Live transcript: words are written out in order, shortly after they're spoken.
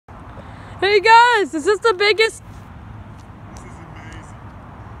Hey guys, is this the biggest? This is amazing.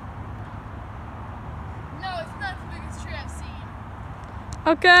 No, it's not the biggest tree I've seen.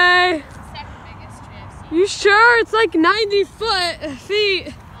 Okay. It's the second biggest tree I've seen. You sure? It's like 90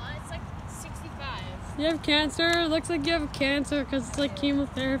 feet. It's like 65. You have cancer? Looks like you have cancer because it's like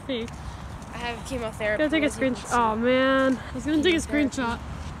chemotherapy. I have chemotherapy. Gotta take a screenshot. Oh man, I was gonna take a screenshot.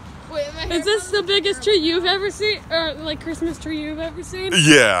 Wait, Is this the biggest tree you've ever seen? Or like Christmas tree you've ever seen?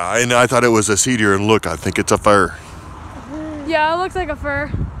 Yeah, and I thought it was a cedar, and look, I think it's a fir. Yeah, it looks like a fir.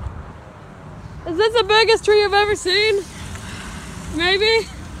 Is this the biggest tree you've ever seen? Maybe?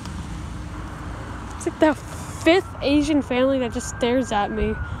 It's like the 5th Asian family that just stares at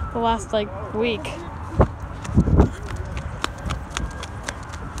me the last like week.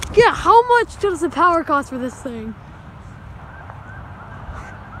 Yeah, how much does the power cost for this thing?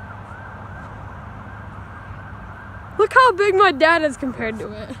 Look how big my dad is compared to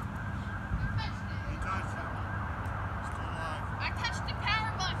it. I touched the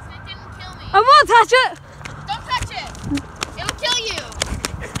power box and it didn't kill me. I won't touch it! Don't touch it. It'll kill you.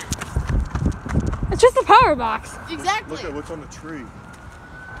 It's just a power box. Exactly. Look at what's on the tree.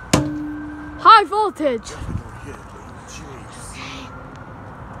 High voltage.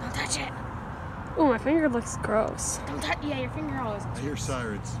 Don't touch it. Oh, my finger looks gross. Don't touch. Yeah, your finger always. I hear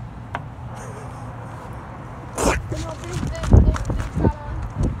sirens.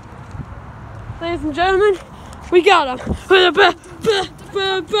 Ladies and gentlemen, we got him.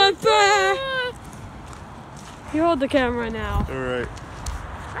 You hold the camera now. All right.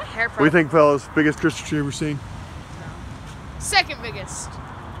 My hair What do you think, fellas? Biggest Christmas tree ever seen? Second biggest.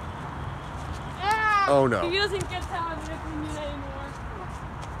 Oh no. He doesn't get that opinion anymore.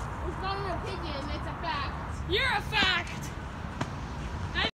 It's not an opinion, it's a fact. You're a fact.